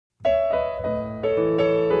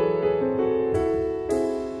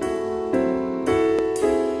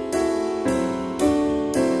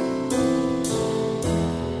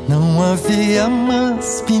havia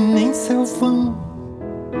MASP, nem Selvão,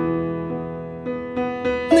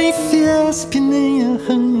 nem Fiesp, nem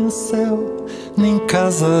Arranha-Céu, nem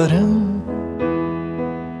Casarão,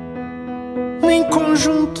 nem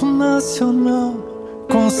Conjunto Nacional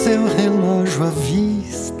com seu relógio à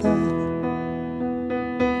vista.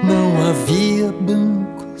 Não havia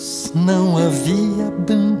bancos, não havia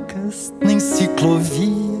bancas, nem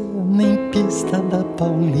ciclovia, nem pista da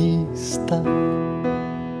Paulista.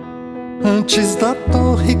 Antes da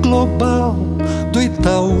Torre Global, do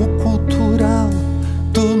Itaú Cultural,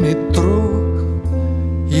 do metrô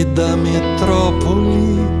e da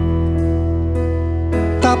metrópole,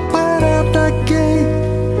 da parada gay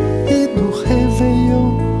e do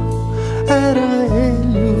Réveillon, era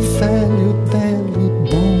ele o velho, belo e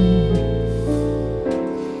bom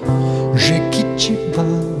Jequitibá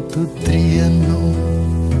do Trianon.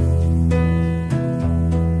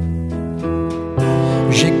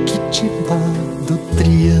 Jequitibá do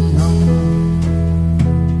Trianon.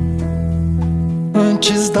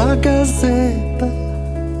 Antes da Gazeta,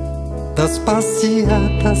 das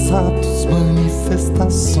passeatas, atos,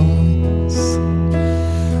 manifestações,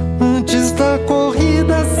 antes da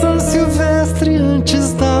corrida São Silvestre,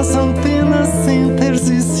 antes das antenas, centers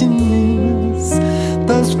e cinemas,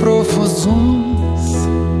 das profusões,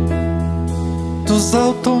 dos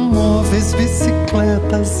automóveis,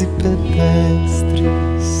 bicicletas e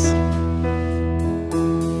pedestres,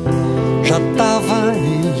 já tava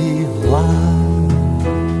ele lá.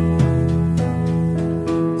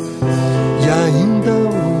 E ainda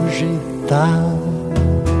hoje tá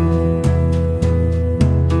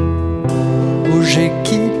o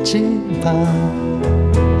Jequitibá.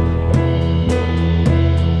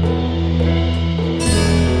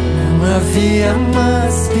 Não havia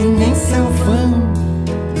MASP, nem Selvão,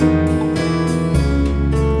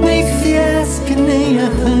 nem Fiesp, nem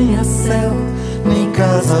Arranha-Céu, nem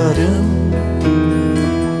Casarão,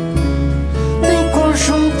 nem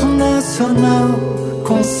Conjunto Nacional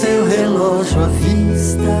com seu relógio à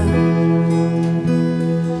vista.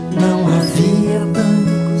 Não havia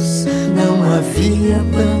bancos, não havia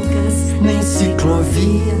bancas, nem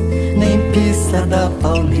ciclovia, nem pista da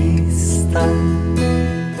Paulista.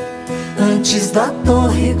 Antes da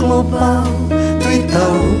Torre Global, do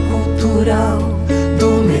Itaú Cultural, do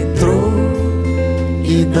metrô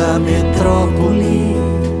e da metrópole,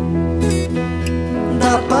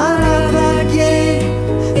 da parada gay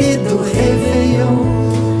e do Réveillon,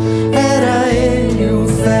 era ele o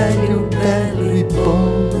velho, belo e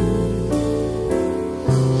bom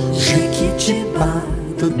Jequitibá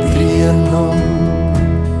do Trianon.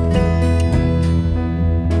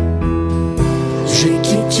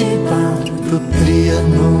 Jequitibá do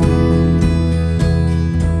Trianon.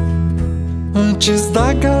 Antes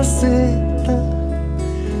da Gazeta,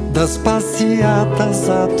 das passeatas,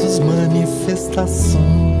 atos, manifestações,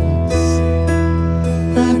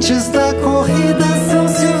 antes da corrida São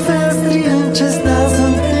Silvestre, antes das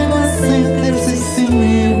antenas, centers e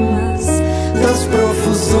cinemas, das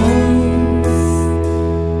profusões,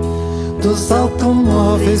 dos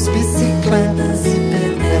automóveis, bicicletas e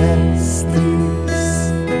pedestres,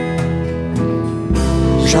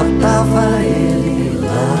 já tava ele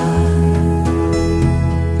lá.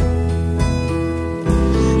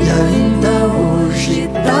 E ainda hoje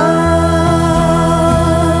tá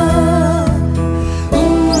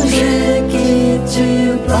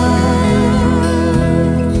Jequitibá,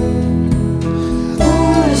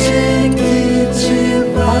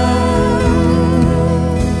 Jequitibá,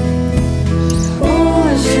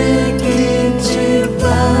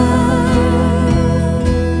 Jequitibá,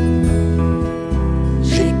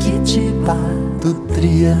 Jequitibá do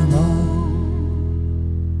Trianon.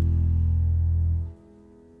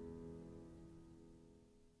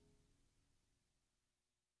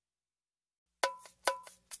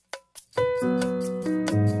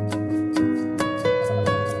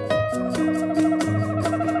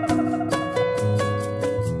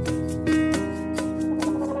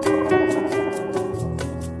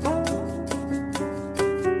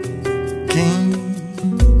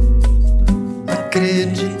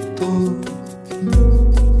 Acreditou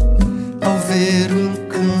ao ver o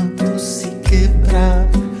encanto se quebrar,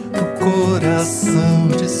 o coração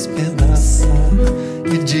despedaçar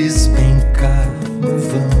e despencar no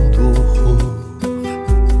vão do horror,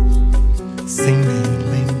 sem nem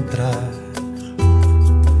lembrar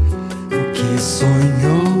o que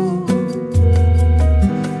sonhou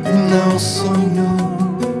e não sonhou,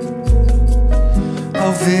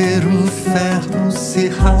 ao ver o inferno se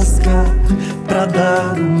rasgar pra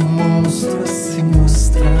dar um monstro a se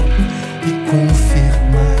mostrar e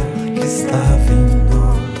confirmar que estava em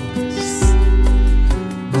nós.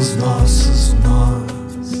 nossos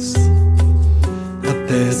nós,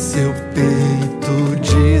 até seu peito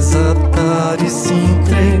desatar e se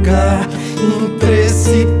entregar em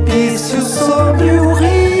precipício sobre o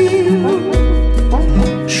rio.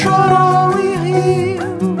 Chorou e riu,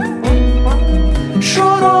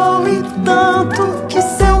 chorou e tanto que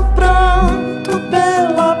seu pranto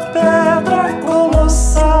pela pedra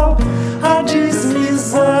colossal a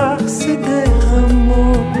deslizar se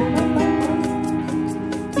derramou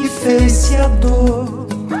e fez-se a dor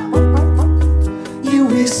e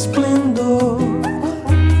o esplendor.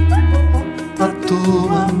 A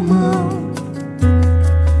tua mão,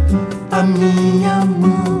 a minha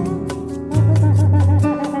mão,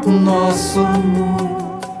 o nosso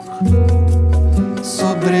amor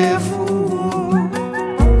sobrevoou.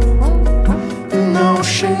 Não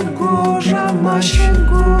chegou, jamais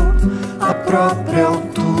chegou à própria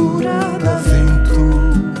altura da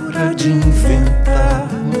aventura de inventar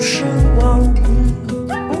no chão algum,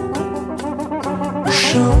 o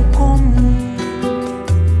chão comum.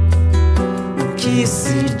 O que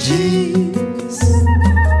se diz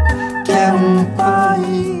que é um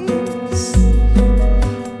país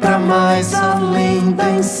pra mais além da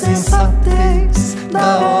insensatez,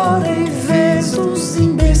 da hora e vez dos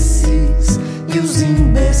imbecis e os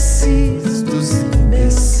imbecis dos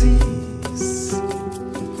imbecis.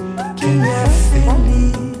 Quem é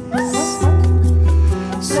feliz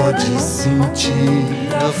só de sentir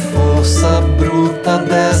a força bruta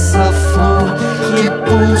dessa flor que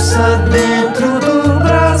pulsa dentro do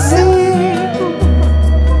Brasil.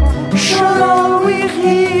 Chorou e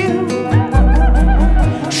riu,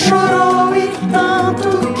 chorou e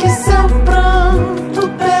tanto que seu pranto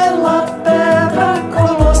pela pedra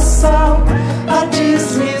colossal a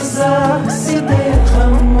deslizar se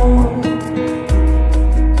derramou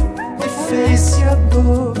e fez-se a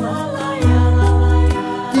dor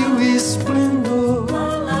e o esplendor.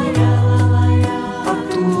 A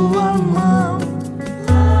tua mão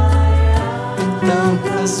e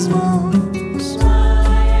tantas mãos,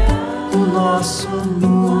 o nosso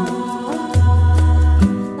amor.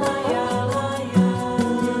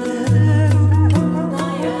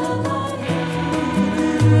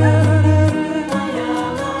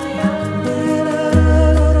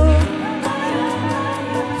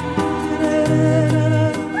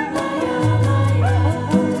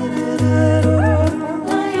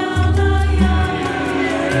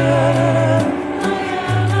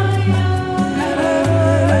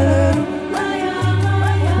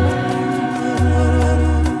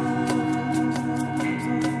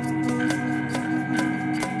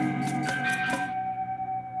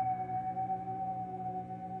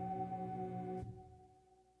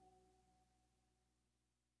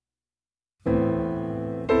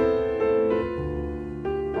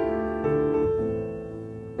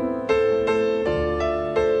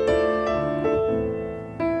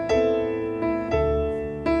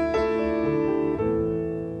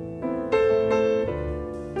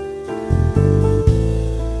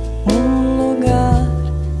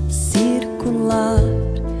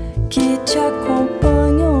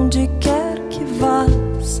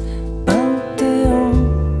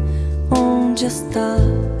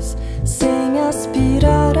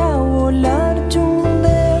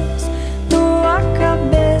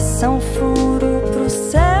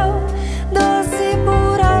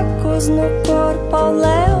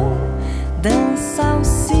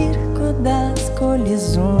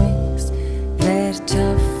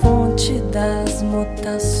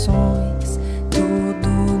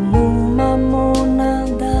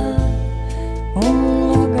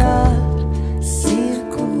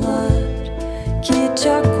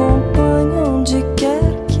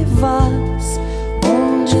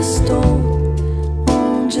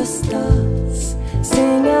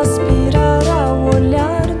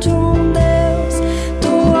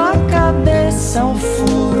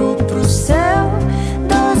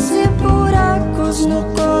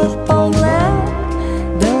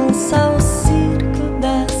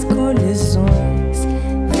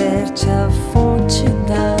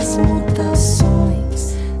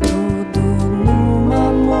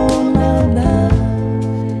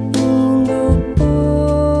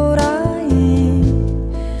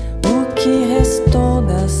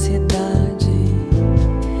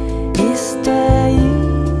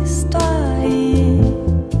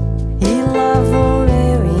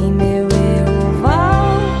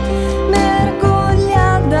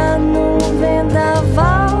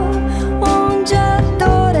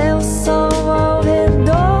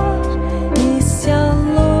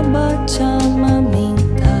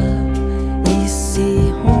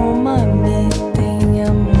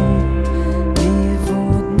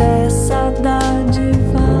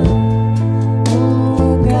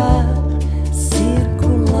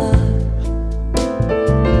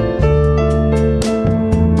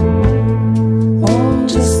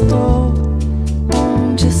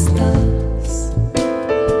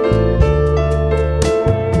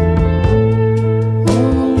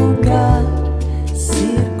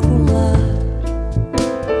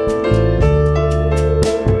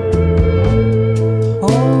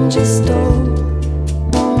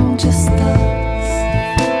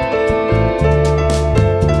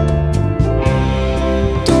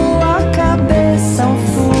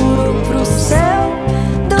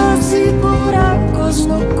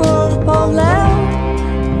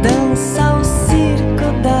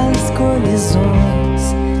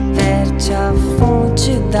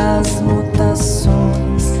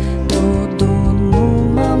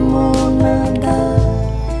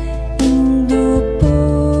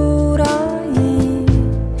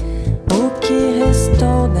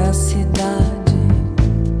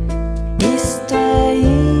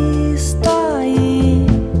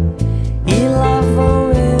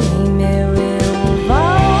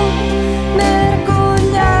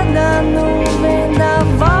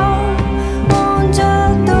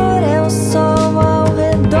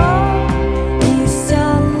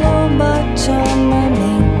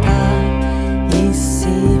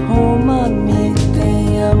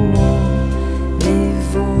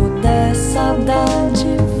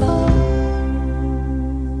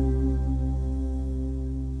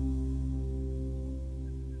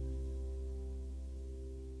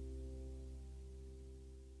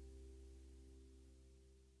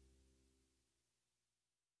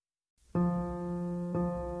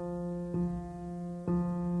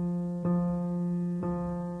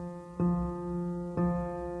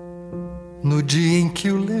 dia em que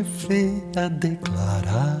o levei a declarar-se.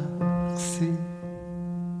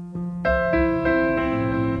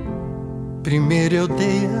 Primeiro eu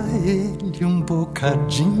dei a ele um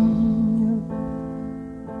bocadinho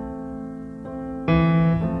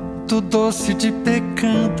do doce de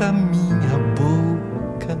pecan da minha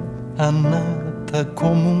boca, a nata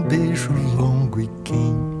como um beijo longo e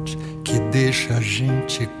quente que deixa a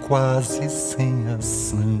gente quase sem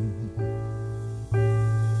ação.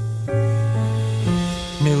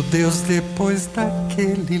 Meu Deus, depois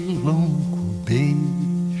daquele longo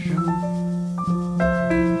beijo,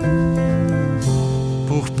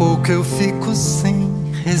 por pouco eu fico sem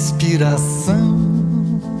respiração.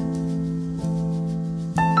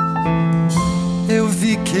 Eu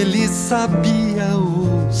vi que ele sabia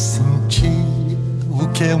ou sentia o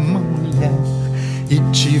que é uma mulher, e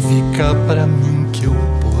tive cá pra mim que eu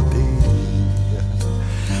poderia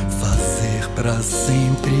fazer pra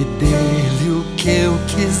sempre dele o que eu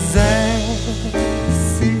quisesse.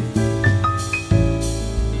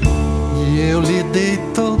 E eu lhe dei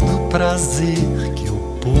todo o prazer que eu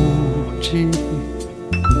pude,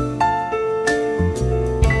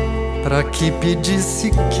 pra que pedisse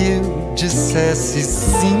que eu dissesse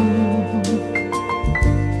sim.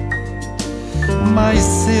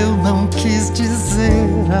 Mas eu não quis dizer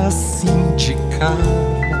assim de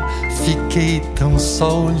cara, fiquei tão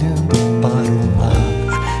só olhando para o mar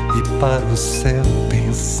e para o céu,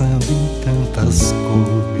 pensando em tantas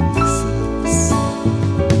coisas.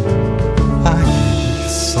 Aí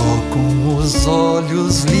só com os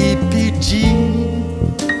olhos lhe pedi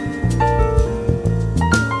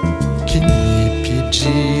que me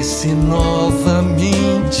pedisse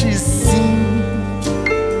novamente sim.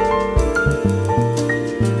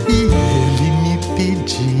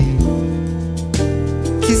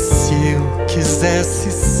 Que se eu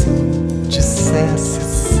quisesse sim, dissesse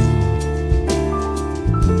sim.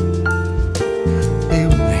 Eu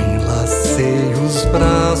nem lacei os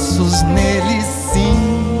braços nele sim,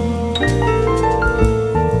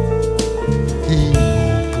 e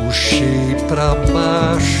o puxei pra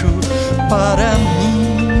baixo para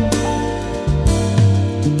mim,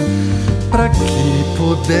 pra que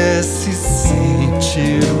pudesse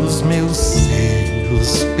sentir os meus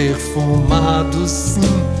seios perfumados,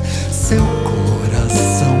 sim. Seu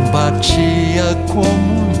coração batia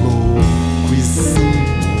como louco e sim,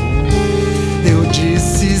 eu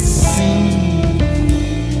disse sim,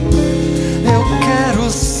 eu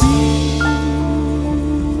quero sim.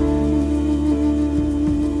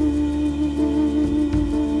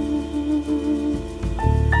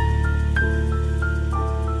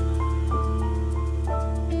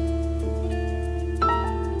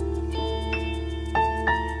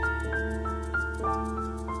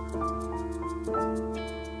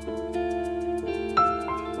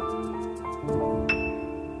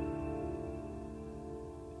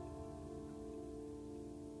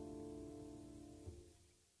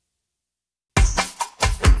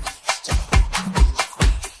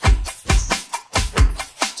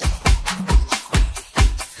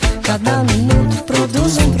 Cada minuto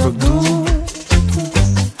produz um produto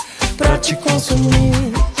pra te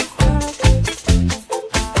consumir,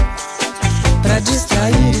 pra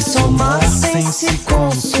distrair e somar sem se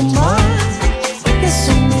consumar e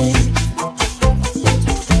sumir.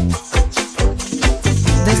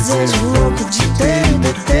 Desejo louco de ter e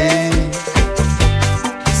deter,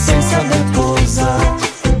 sem saber pousar.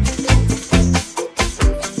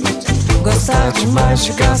 Gostar demais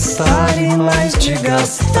de gastar e mais de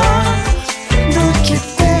gastar do que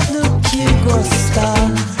ter, do que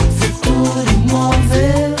gostar. Futuro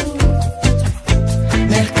imóvel,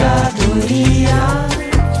 mercadoria,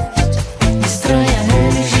 estranha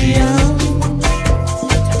religião,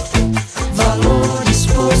 valor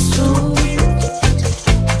exposto,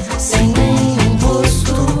 sem nenhum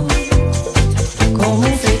rosto, como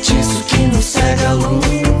um feitiço que nos cega a luz.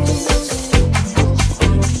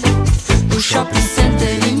 Shopping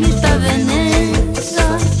center imita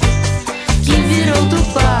Veneza, que virou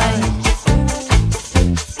Dubai.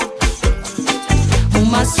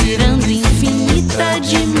 Uma ciranda infinita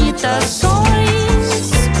de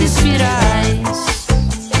imitações espirais.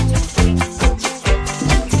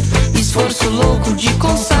 Esforço louco de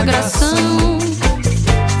consagração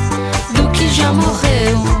do que já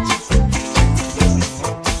morreu.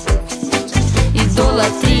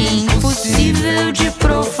 Idolatria impossível de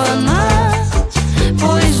profanar,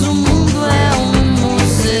 pois o mundo é um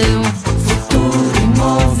museu. Futuro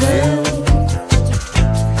imóvel,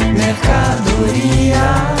 mercadoria,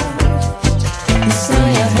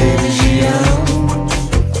 estranha religião,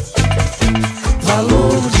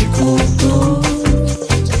 valor de culto,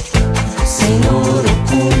 sem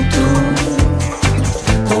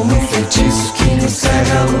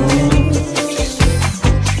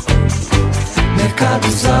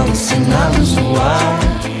pecados alucinados no ar,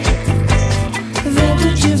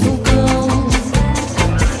 vento de vulcão,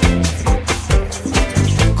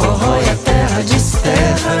 corrói a terra,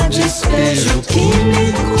 desterra, despejo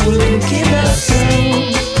químico, liquidação,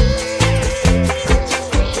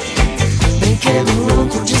 brinquedo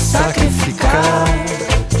louco de sacrificar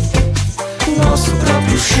nosso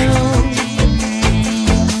próprio chão.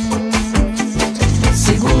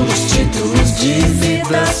 Seguros títulos,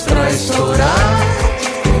 dívidas pra estourar,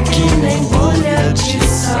 que nem bolha de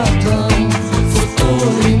sabão.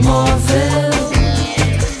 Futuro imóvel,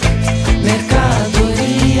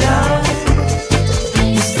 mercadoria,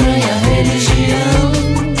 estranha religião,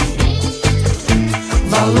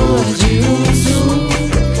 valor de uso,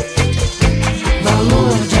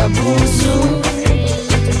 valor de abuso,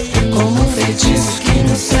 como um feitiço que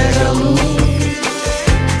nos cega a luz.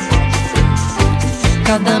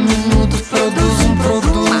 Cada minuto produz um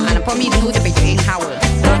produto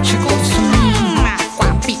pra te consumir,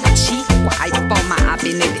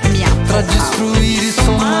 pra destruir e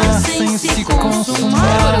somar sem se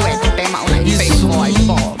consumar.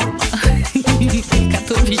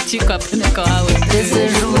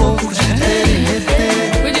 Desejo louco de ter e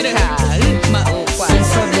reter, sem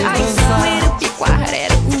saber gozar.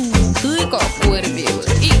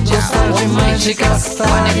 Gostar demais de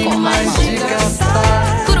gastar e mais de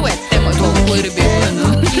gastar.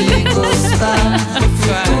 Que gostar,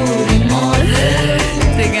 futuro imóvel,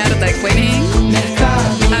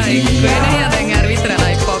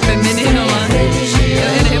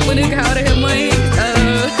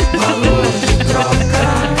 valor de troca,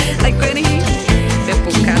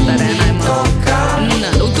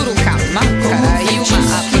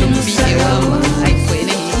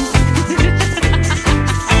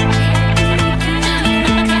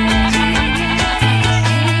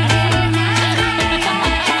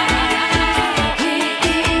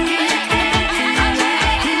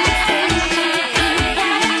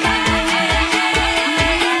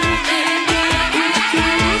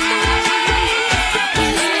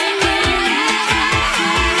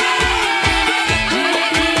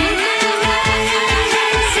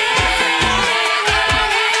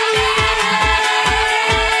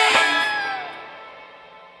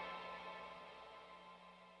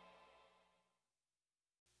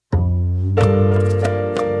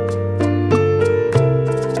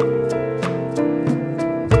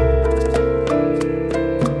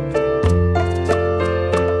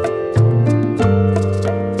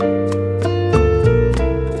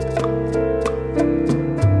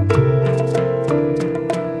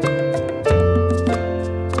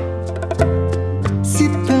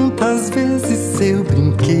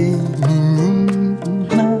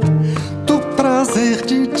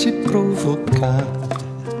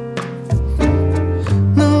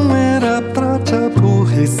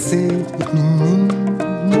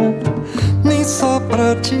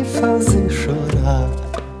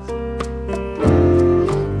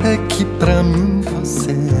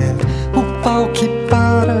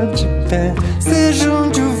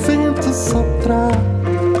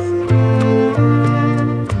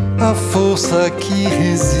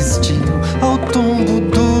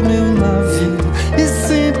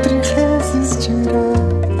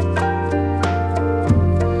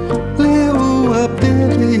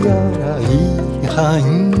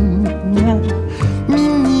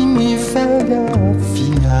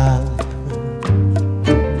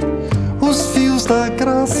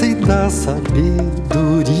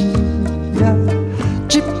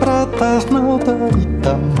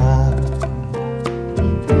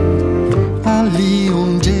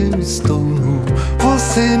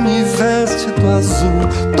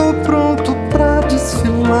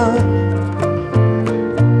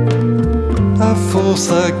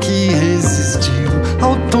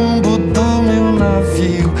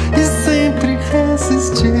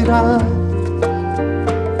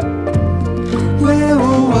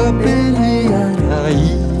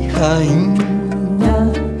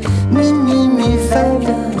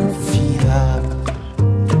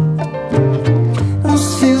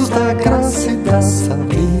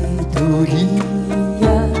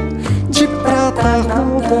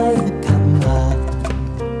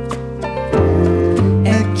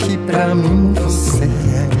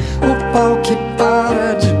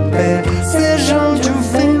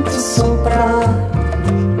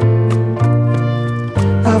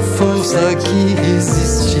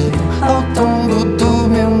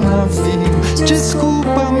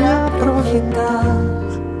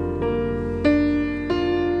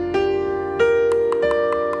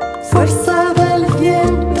 fuerza del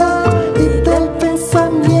viento y del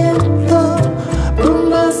pensamiento,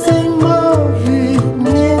 brumas inmóviles.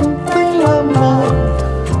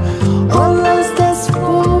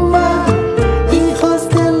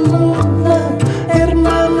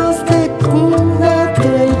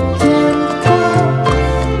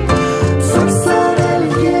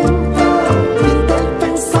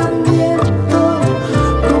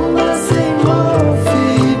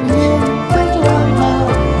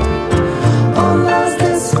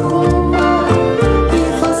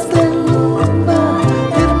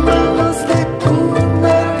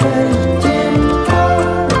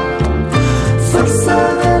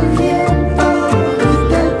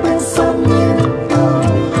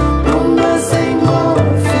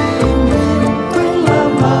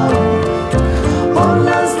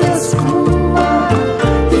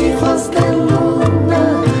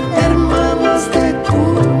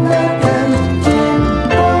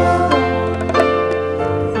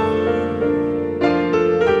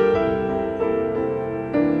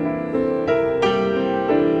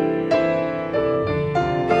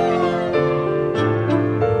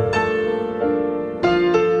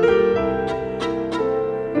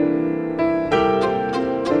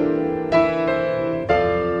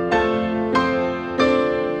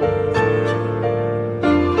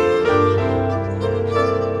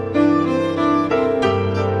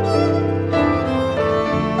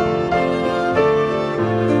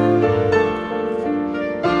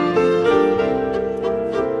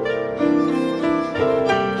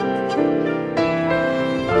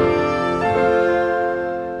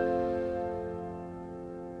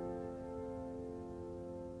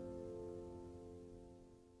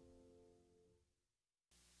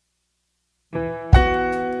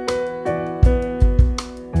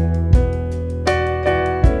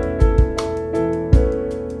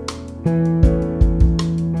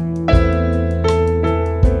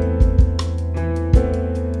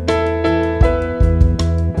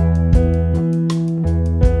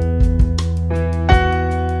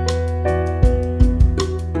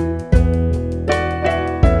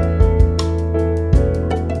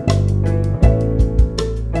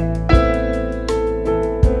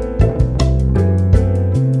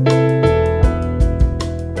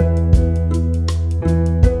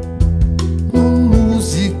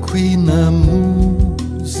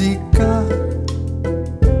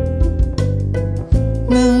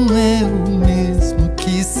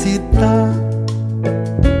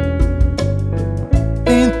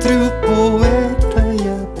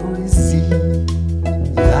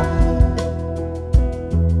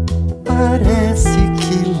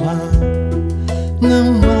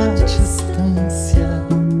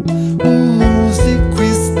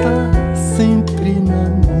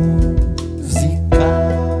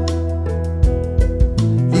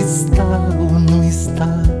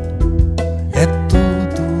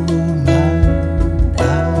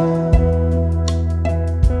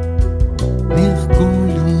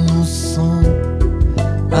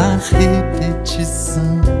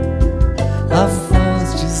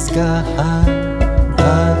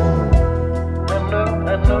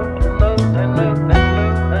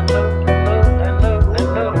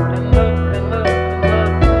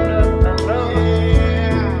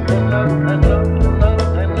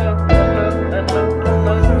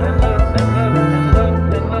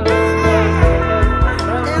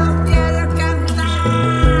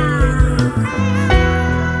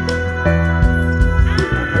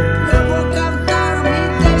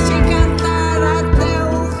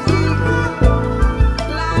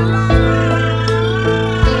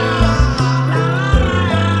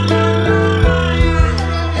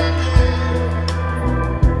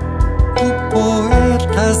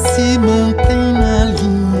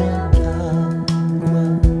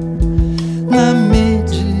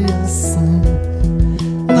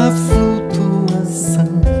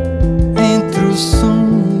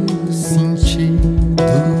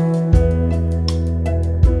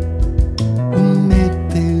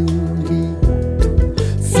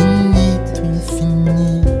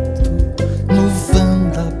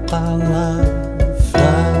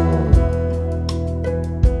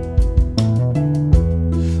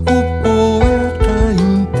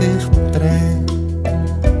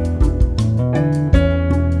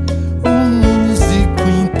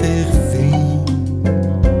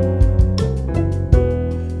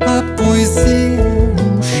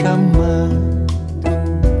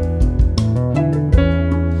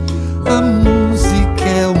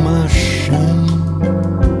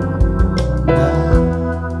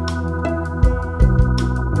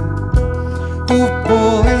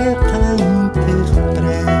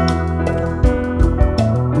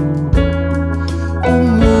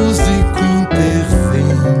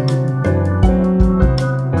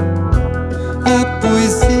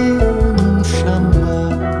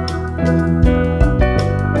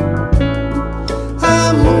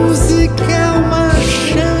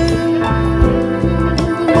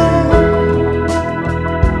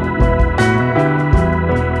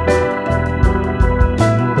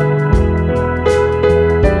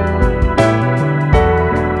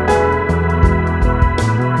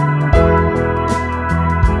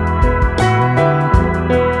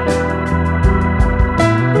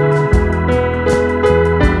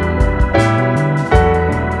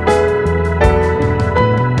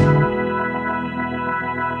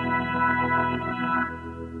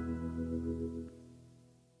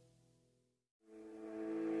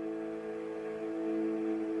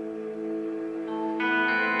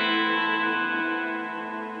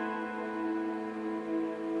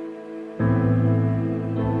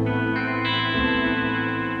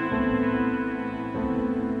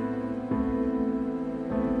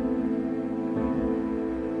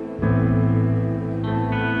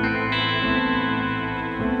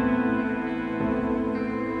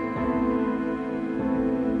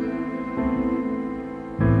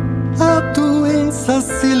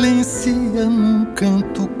 esvaecia num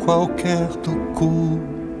canto qualquer do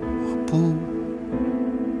corpo,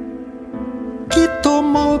 que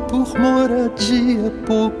tomou por moradia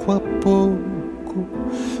pouco a pouco,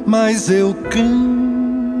 mas eu canto.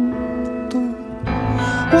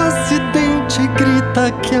 O acidente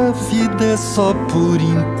grita que a vida é só por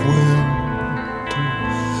enquanto.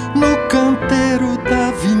 No canteiro da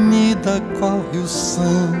avenida corre o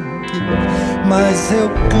sangue, mas eu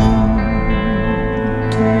canto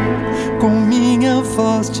com minha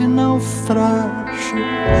voz de naufrágio,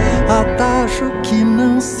 adágio que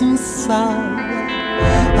não se ensaia.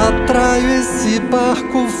 Atraio esse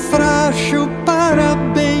barco frágil para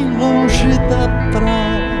bem longe da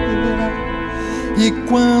praia, e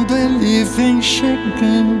quando ele vem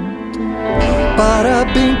chegando para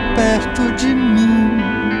bem perto de mim,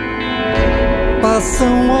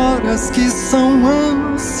 passam horas que são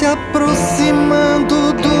anos se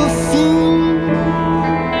aproximando do fim.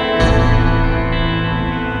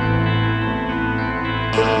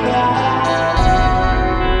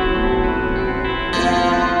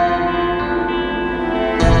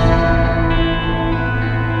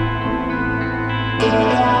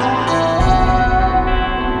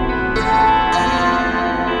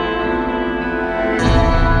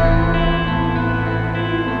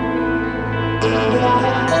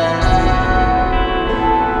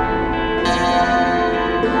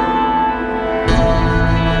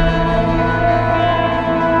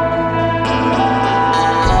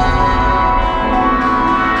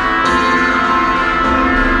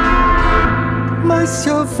 Se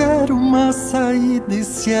houver uma saída e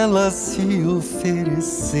se ela se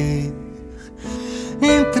oferecer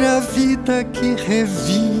entre a vida que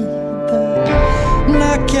revida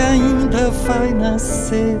na que ainda vai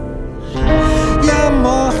nascer e a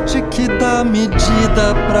morte que dá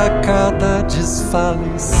medida pra cada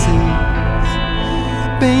desfalecer,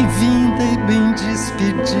 bem-vinda e bem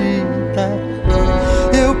despedida,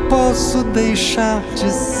 eu posso deixar de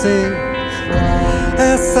ser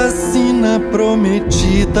essa sina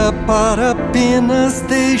prometida para apenas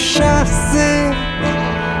deixar ser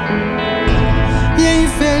e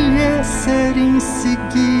envelhecer em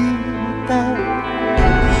seguida,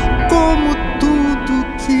 como tudo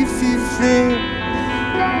que viver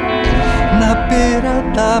na beira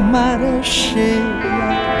da maré cheia,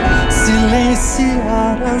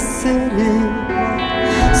 silenciar a sereia,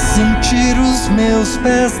 sentir os meus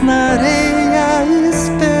pés na areia e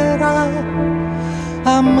esperar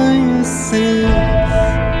amanhecer.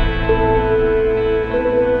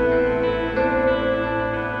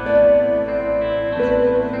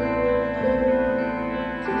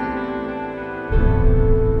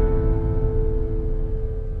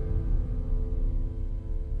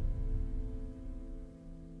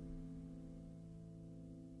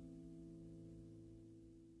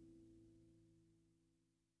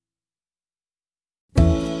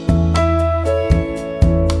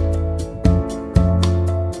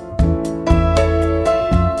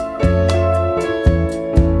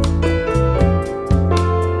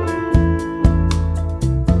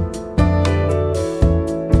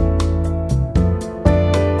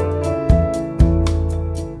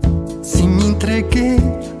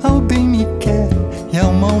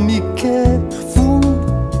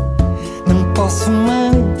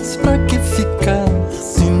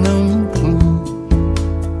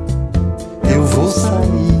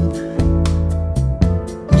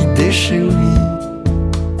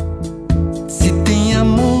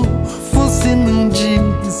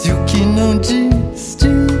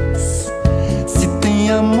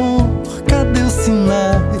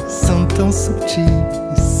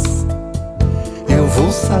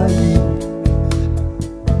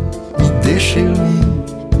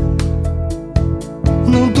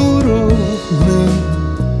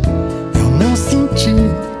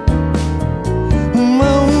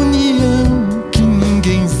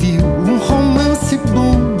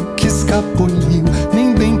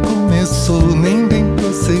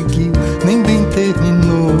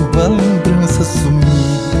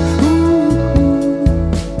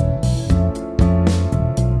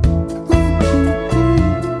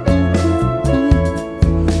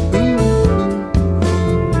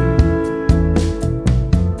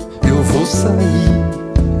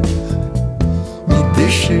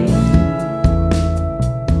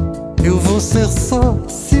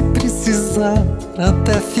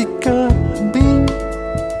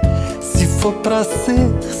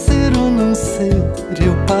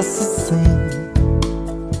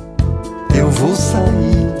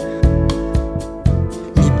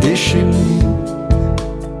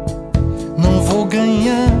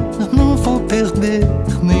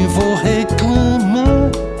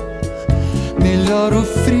 Melhor o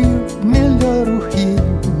frio, melhor o rio,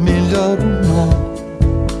 melhor o mar.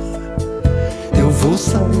 Eu vou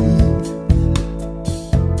sair,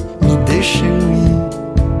 me deixa eu ir.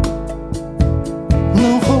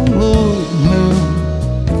 Não rolou, não,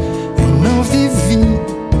 eu não vivi.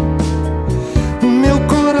 Meu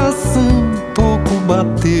coração pouco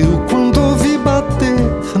bateu. Quando ouvi bater,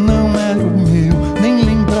 não era o meu. Nem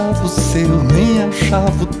lembrava o seu, nem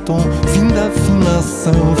achava o tom. Fim da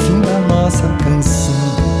afinação, fim da nossa canção.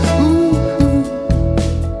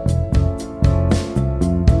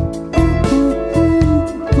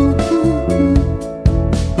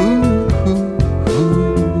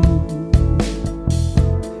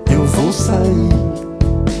 Eu vou sair,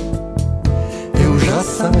 eu já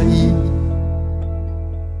saí.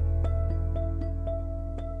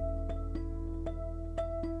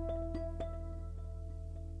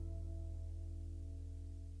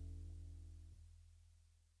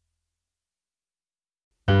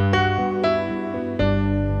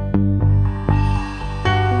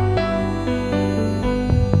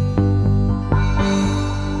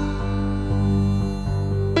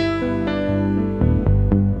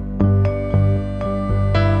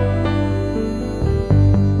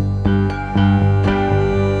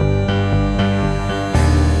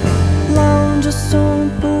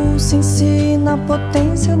 Ensina a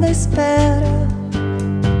potência da espera,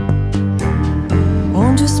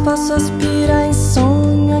 onde o espaço aspira em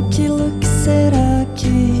sonho aquilo que será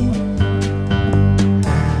aqui.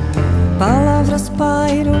 Palavras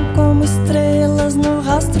pairam como estrelas no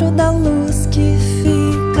rastro da luz que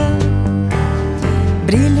fica.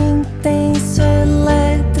 Brilho intenso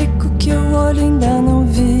elétrico que o olho ainda não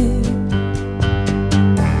viu.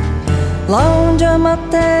 Lá onde a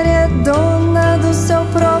matéria é dona do seu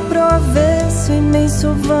próprio avesso,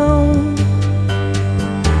 imenso vão.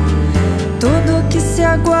 Tudo que se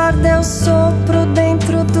aguarda é o sopro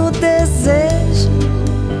dentro do desejo.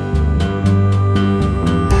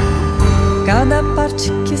 Cada parte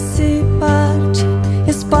que se parte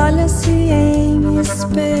espalha-se em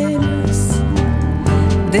espelhos,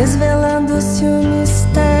 desvelando-se o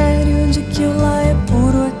mistério de que o lá é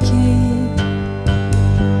puro aqui.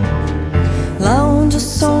 Lá onde o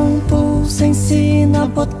som pulsa ensina a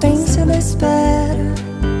potência da espera,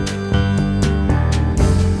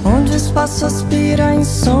 onde o espaço aspira em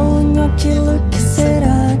sonho aquilo que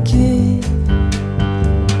será aqui.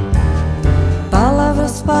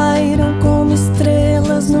 Palavras pairam como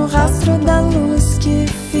estrelas no rastro da luz que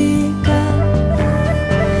fica.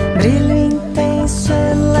 Brilho intenso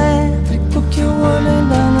elétrico que o olho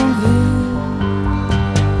ainda não viu.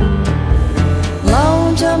 Lá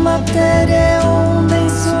onde a matéria é onda em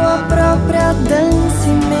sua própria dança,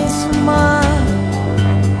 imenso mar.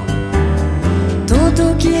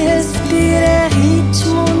 Tudo que respira é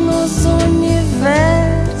ritmo nos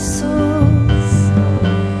universos.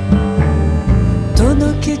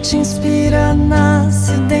 Tudo que te inspira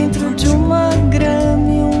nasce dentro de uma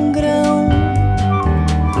grama e um grão.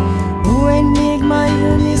 O enigma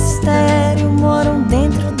e o mistério moram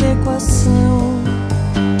dentro da equação.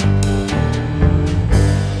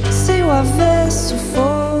 Se o avesso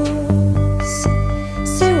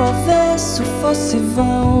fosse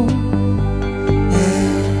vão,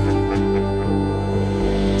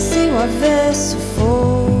 se o avesso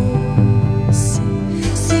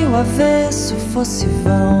fosse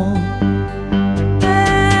vão.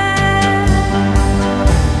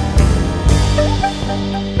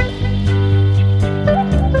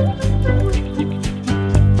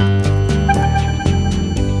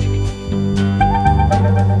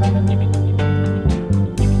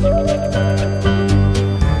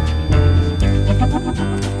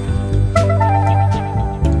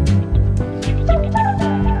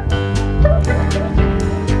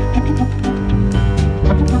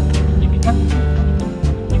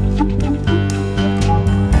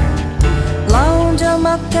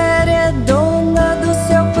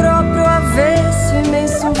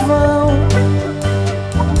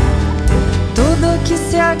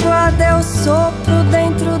 Aguarda é o sopro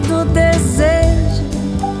dentro do desejo.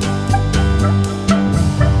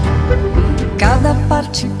 Cada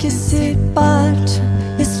parte que se parte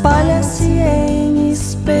espalha-se em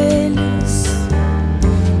espelhos,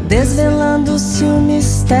 desvelando-se o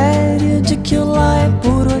mistério de que o lá é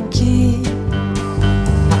puro aqui.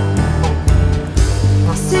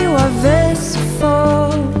 Se o avesso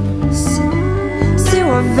fosse vão, se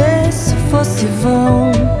o avesso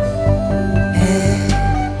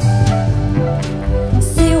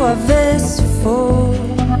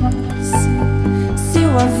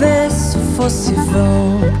fosse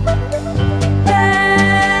vão.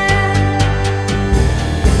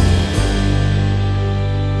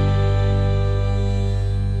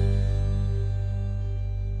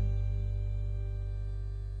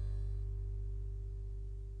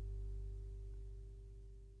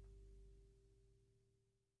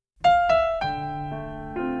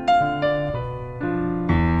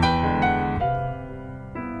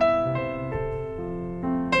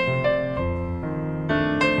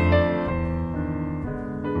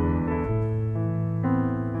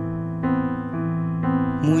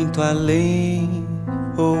 além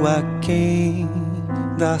ou aquém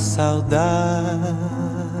da saudade,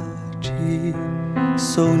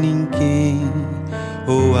 sou ninguém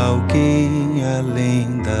ou alguém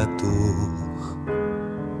além da dor,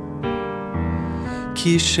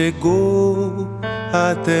 que chegou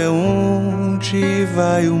até onde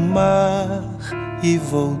vai o mar e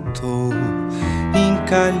voltou,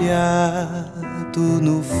 encalhado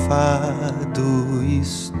no fado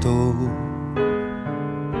estou.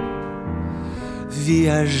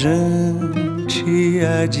 Viajante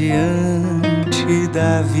adiante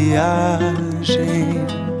da viagem,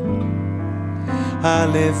 a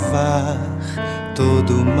levar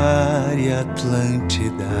todo o mar e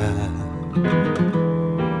Atlântida.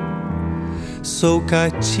 Sou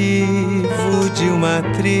cativo de uma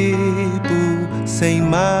tribo sem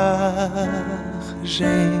margem,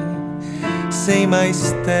 sem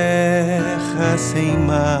mais terra, sem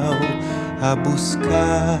mal a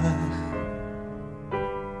buscar.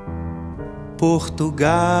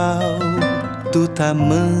 Portugal, do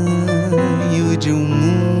tamanho de um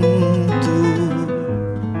mundo,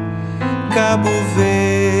 Cabo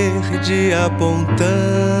Verde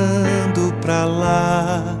apontando pra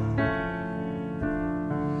lá.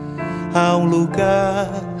 Há um lugar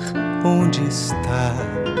onde está,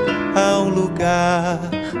 há um lugar,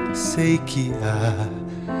 sei que há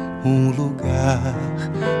um lugar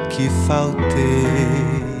que faltei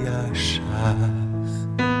achar.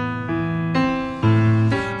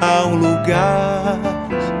 Há um lugar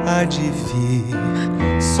a de vir,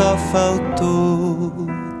 só faltou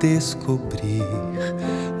descobrir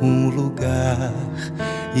um lugar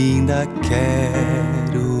e ainda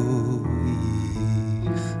quero ir.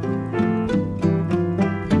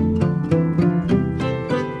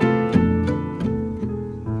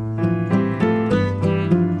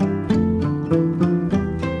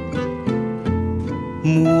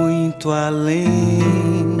 Muito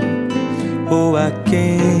além ou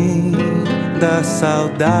aquém da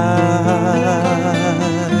saudade,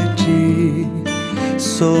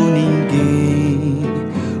 sou ninguém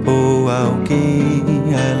ou alguém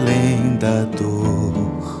além da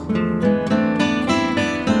dor,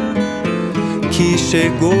 que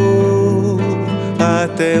chegou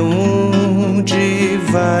até onde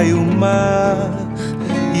vai o mar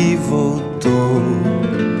e voltou,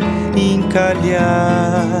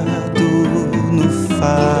 encalhado no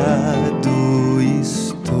fado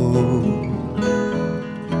estou.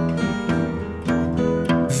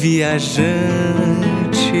 Viajante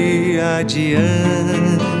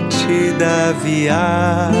adiante da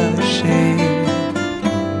viagem,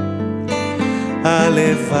 a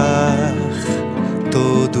levar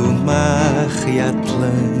todo o mar e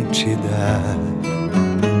Atlântida.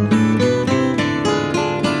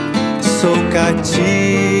 Sou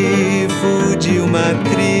cativo de uma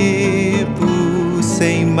tribo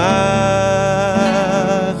sem margem,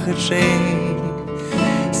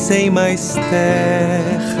 sem mais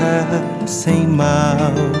terra, sem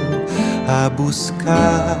mal a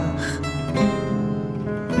buscar.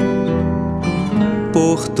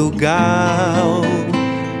 Portugal,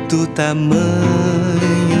 do tamanho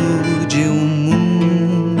de um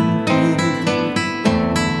mundo,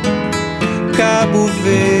 Cabo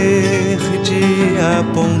Verde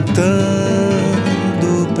apontando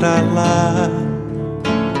pra lá.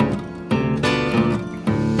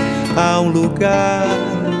 Há um lugar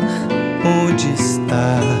onde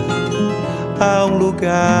está, há um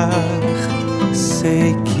lugar,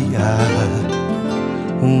 sei que há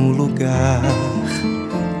um lugar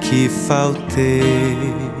que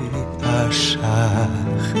faltei achar.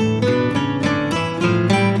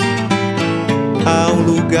 Há um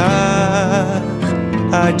lugar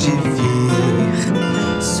a de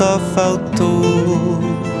vir, só faltou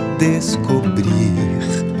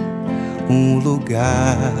descobrir um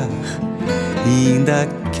lugar e ainda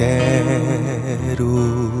quero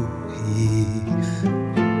ir.